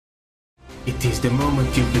It is the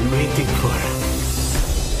moment you've been waiting for.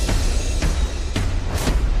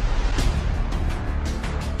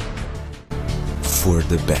 For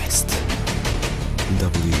the best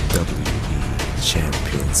WWE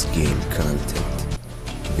Champions game content,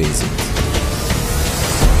 visit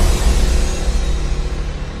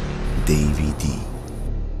Davey D.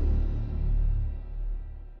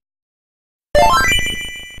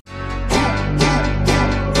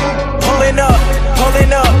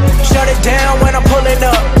 Pulling up, shut it down when I'm pulling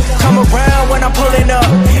up. Come around when I'm pulling up.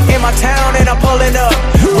 In my town and I'm pulling up.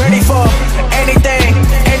 Ready for anything,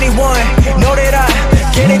 anyone. Know that I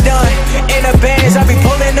get it done. In the bands, I be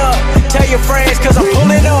pulling up. Tell your friends, cause I'm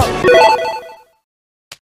pulling up.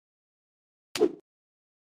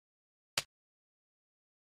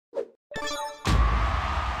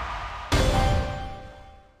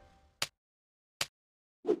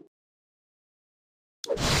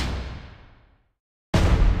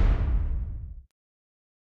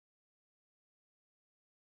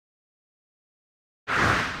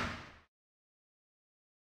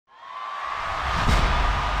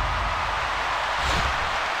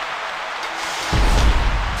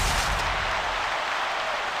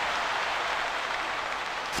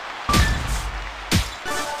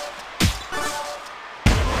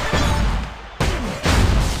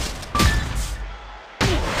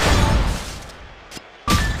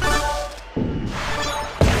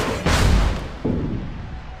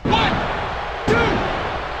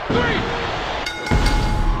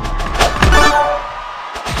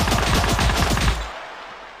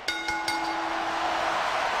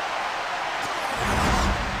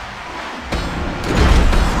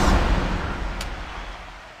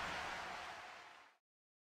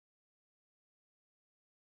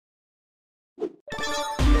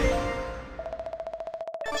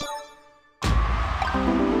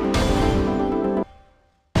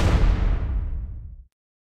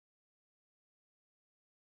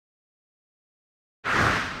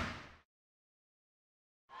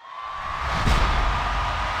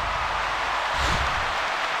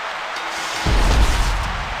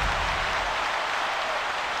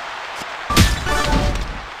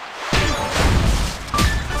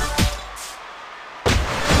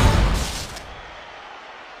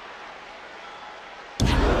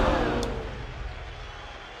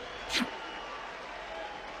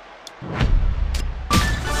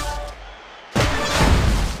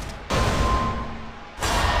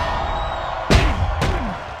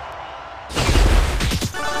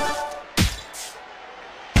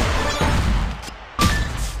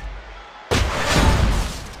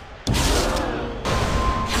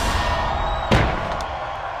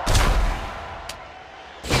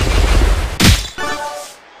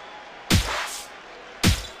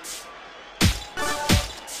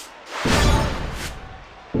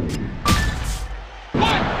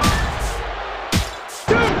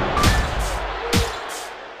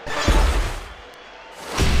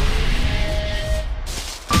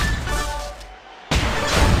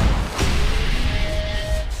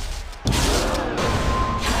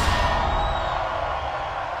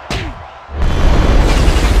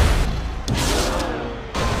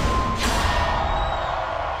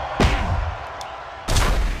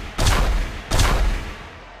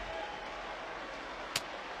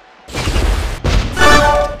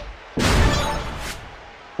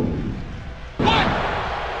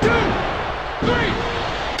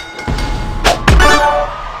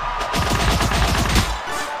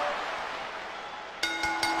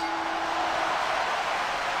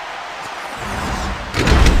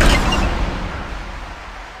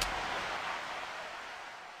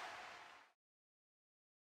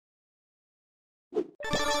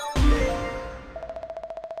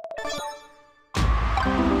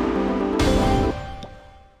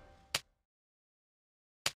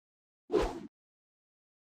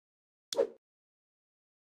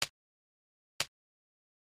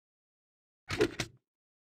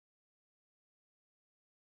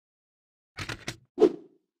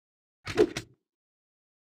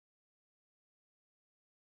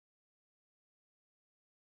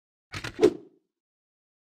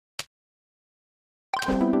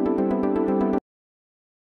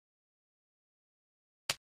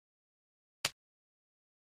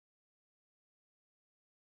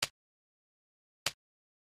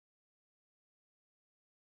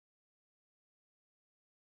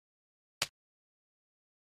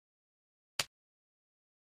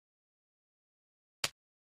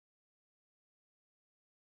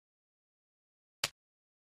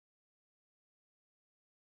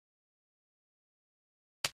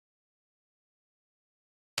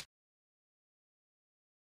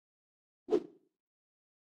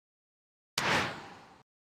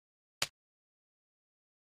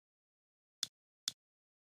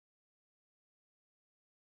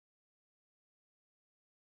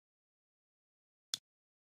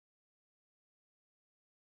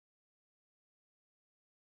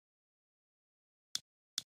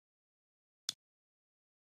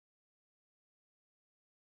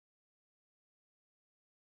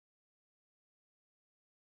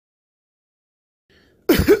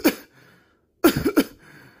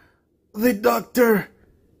 The doctor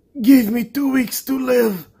gave me 2 weeks to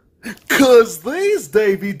live. 'Cause these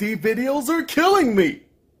Davey D videos are killing me.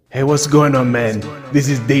 Hey, what's going on, man? This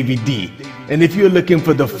is Davey D. And if you're looking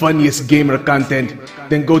for the funniest gamer content,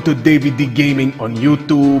 then go to Davey D Gaming on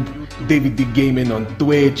YouTube, Davey D Gaming on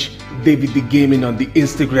Twitch, Davey D Gaming on the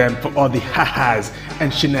Instagram for all the ha-has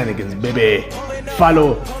and shenanigans, baby.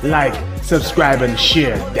 Follow, like, subscribe, and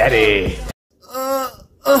share, daddy.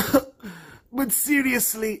 But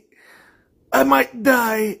seriously, I might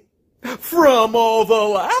die from all the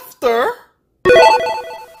laughter.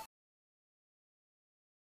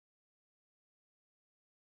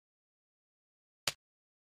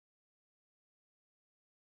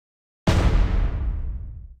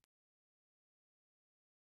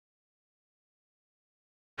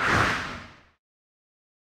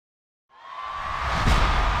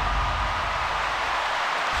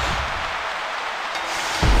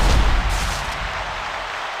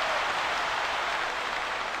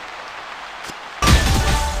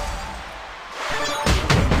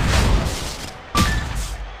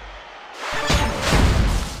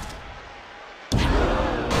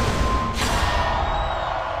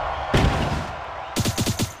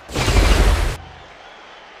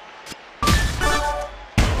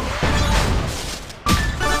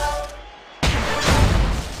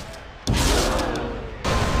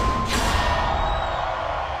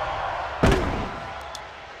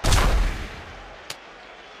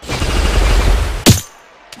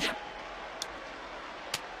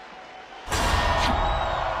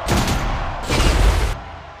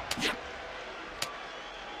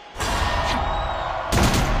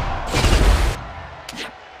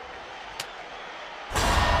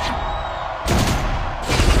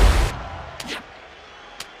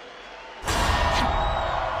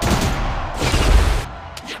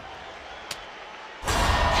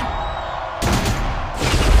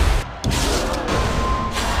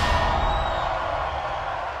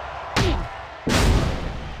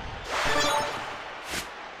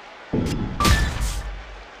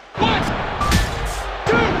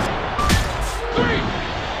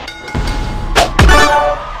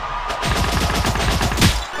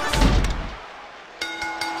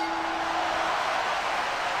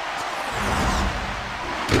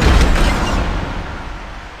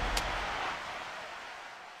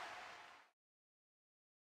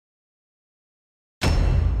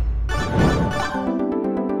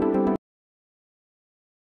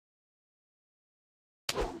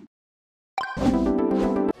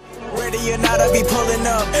 You're not, I'll be pulling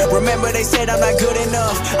up. Remember they said I'm not good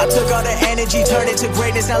enough. I took all the energy, turned it to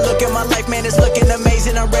greatness. Now look at my life, man, it's looking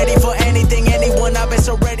amazing. I'm ready for anything, anyone, I've been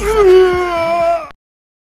so ready for